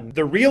forgotten,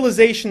 the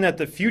realization that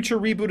the future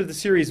reboot of the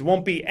series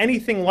won't be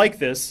anything like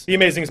this, The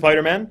Amazing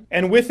Spider-Man,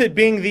 and with it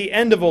being the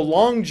end of a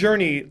long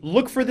journey,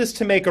 look for this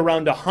to make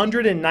around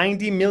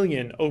 $190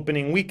 million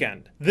opening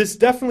weekend. This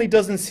definitely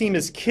doesn't seem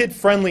as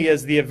kid-friendly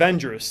as The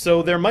Avengers,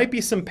 so there might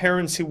be some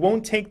parents who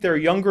won't take their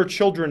younger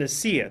children to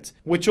see it,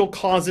 which will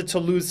cause it to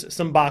lose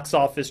some box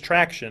office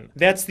traction.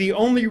 That's the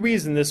only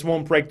reason this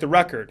won't break the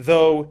record,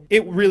 though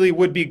it really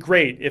would be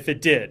great if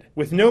it did.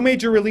 With no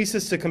major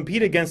releases to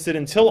compete against it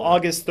until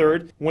August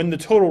 3rd, when the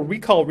Total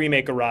Recall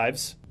remake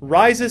arrives,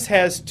 Rises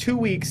has 2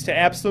 weeks to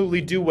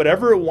absolutely do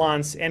whatever it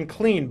wants and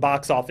clean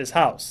box office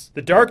house.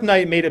 The Dark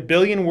Knight made $1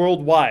 billion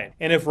worldwide,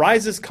 and if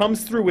Rises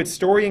comes through with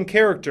story and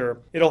character,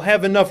 it'll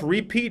have enough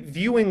repeat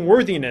viewing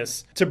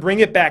worthiness to bring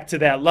it back to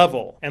that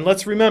level. And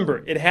let's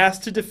remember, it has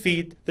to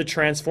defeat the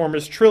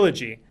Transformers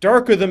trilogy.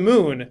 Dark of the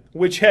Moon,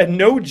 which had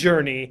no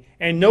journey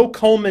and no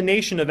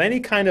culmination of any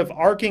kind of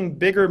arcing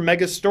bigger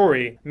mega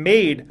story,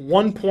 made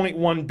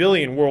 $1.1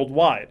 billion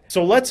worldwide.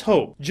 So let's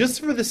hope, just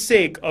for the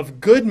sake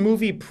of good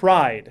movie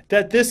pride,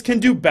 that this can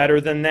do better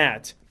than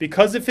that.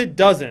 Because if it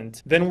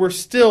doesn't, then we're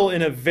still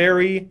in a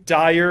very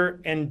dire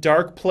and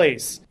dark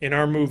place in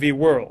our movie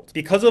world.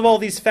 Because of all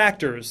these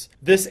factors,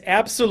 this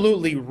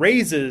absolutely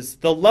raises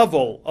the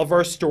level of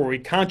our story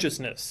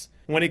consciousness.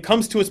 When it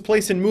comes to its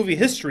place in movie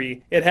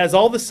history, it has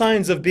all the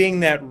signs of being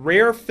that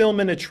rare film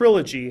in a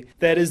trilogy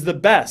that is the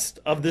best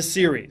of the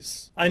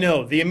series. I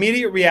know, the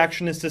immediate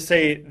reaction is to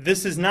say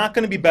this is not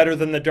going to be better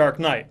than The Dark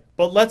Knight.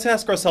 But let's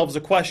ask ourselves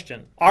a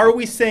question. Are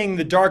we saying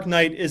The Dark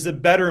Knight is a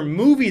better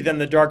movie than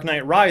The Dark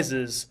Knight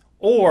Rises,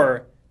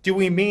 or do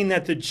we mean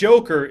that the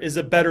Joker is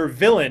a better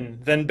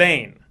villain than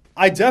Bane?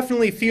 I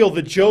definitely feel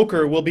the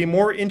Joker will be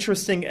more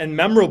interesting and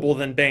memorable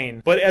than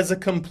Bane, but as a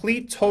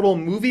complete total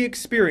movie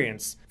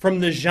experience,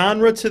 from the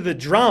genre to the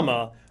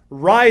drama,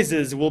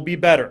 Rises will be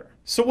better.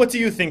 So what do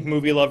you think,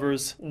 movie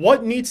lovers?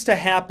 What needs to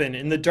happen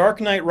in The Dark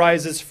Knight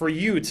Rises for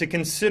you to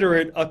consider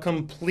it a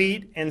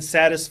complete and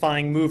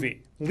satisfying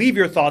movie? Leave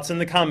your thoughts in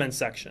the comments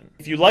section.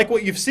 If you like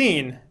what you've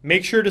seen,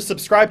 make sure to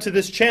subscribe to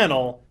this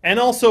channel and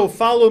also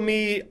follow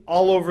me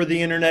all over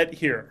the internet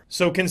here.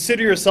 So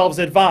consider yourselves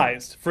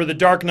advised for The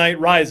Dark Knight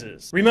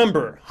Rises.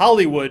 Remember,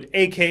 Hollywood,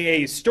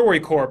 aka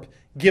StoryCorp,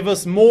 give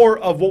us more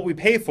of what we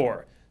pay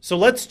for. So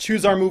let's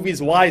choose our movies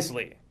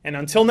wisely. And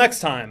until next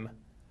time,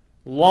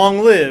 long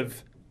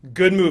live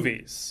good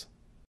movies.